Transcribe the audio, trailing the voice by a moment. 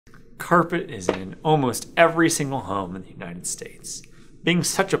carpet is in almost every single home in the United States. Being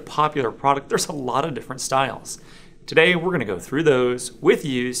such a popular product, there's a lot of different styles. Today, we're going to go through those with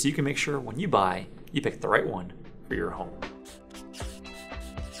you so you can make sure when you buy, you pick the right one for your home.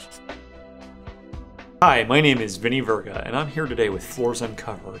 Hi, my name is Vinny Verga, and I'm here today with Floors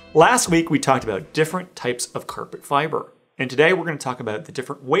Uncovered. Last week, we talked about different types of carpet fiber. And today, we're going to talk about the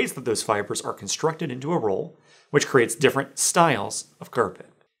different ways that those fibers are constructed into a roll, which creates different styles of carpet.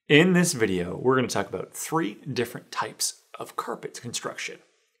 In this video, we're going to talk about 3 different types of carpet construction: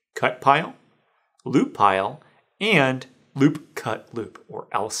 cut pile, loop pile, and loop cut loop, or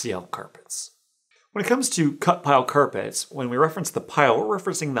LCL carpets. When it comes to cut pile carpets, when we reference the pile, we're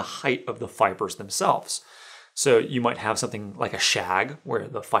referencing the height of the fibers themselves. So you might have something like a shag, where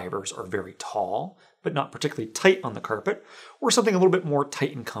the fibers are very tall, but not particularly tight on the carpet, or something a little bit more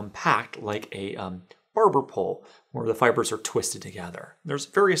tight and compact, like a barber pole, where the fibers are twisted together. There's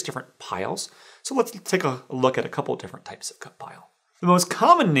various different piles, so let's take a look at a couple different types of cut pile. The most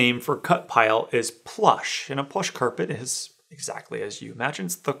common name for cut pile is plush, and a plush carpet is exactly as you imagine.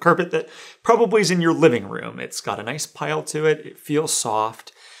 It's the carpet that probably is in your living room. It's got a nice pile to it, it feels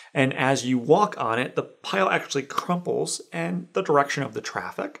soft, and as you walk on it, the pile actually crumples in the direction of the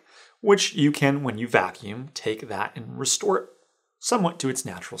traffic, which you can, when you vacuum, take that and restore it somewhat to its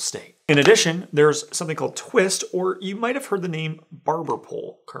natural state. In addition, there's something called twist, or you might have heard the name barber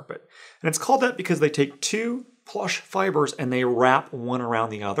pole carpet. And it's called that because they take 2 plush fibers and they wrap one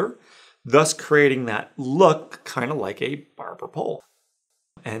around the other, thus creating that look kind of like a barber pole.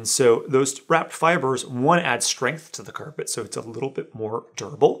 And so those wrapped fibers, one, adds strength to the carpet, so it's a little bit more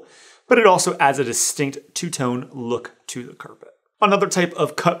durable, but it also adds a distinct two-tone look to the carpet. Another type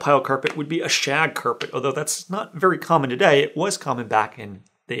of cut pile carpet would be a shag carpet, although that's not very common today. It was common back in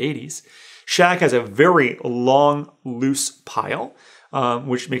the 80s. Shag has a very long, loose pile,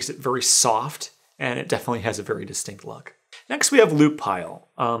 which makes it very soft, and it definitely has a very distinct look. Next, we have loop pile.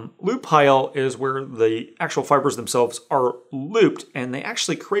 Loop pile is where the actual fibers themselves are looped, and they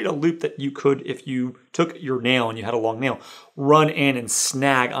actually create a loop that you could, if you took your nail and you had a long nail, run in and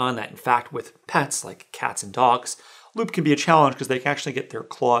snag on that. In fact, with pets like cats and dogs, loop can be a challenge because they can actually get their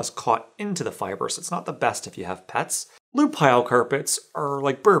claws caught into the fiber, so it's not the best if you have pets. Loop pile carpets are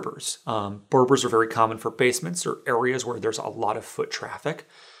like Berbers. Berbers are very common for basements or areas where there's a lot of foot traffic.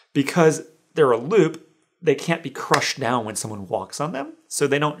 Because they're a loop, they can't be crushed down when someone walks on them, so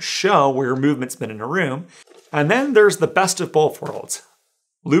they don't show where movement's been in a room. And then there's the best of both worlds,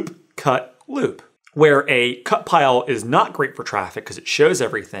 loop cut loop, where a cut pile is not great for traffic because it shows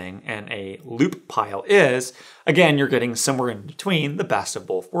everything, and a loop pile is. Again, you're getting somewhere in between, the best of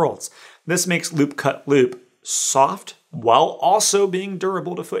both worlds. This makes loop cut loop soft while also being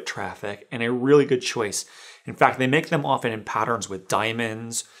durable to foot traffic, and a really good choice. In fact, they make them often in patterns with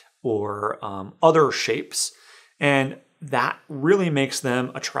diamonds or other shapes, and that really makes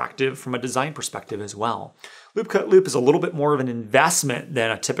them attractive from a design perspective as well. Loop cut loop is a little bit more of an investment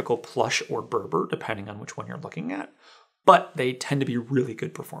than a typical plush or Berber, depending on which one you're looking at, but they tend to be really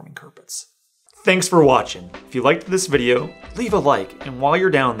good performing carpets. Thanks for watching. If you liked this video, leave a like, and while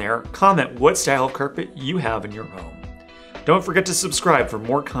you're down there, comment what style of carpet you have in your home. Don't forget to subscribe for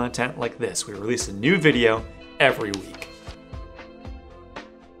more content like this. We release a new video every week.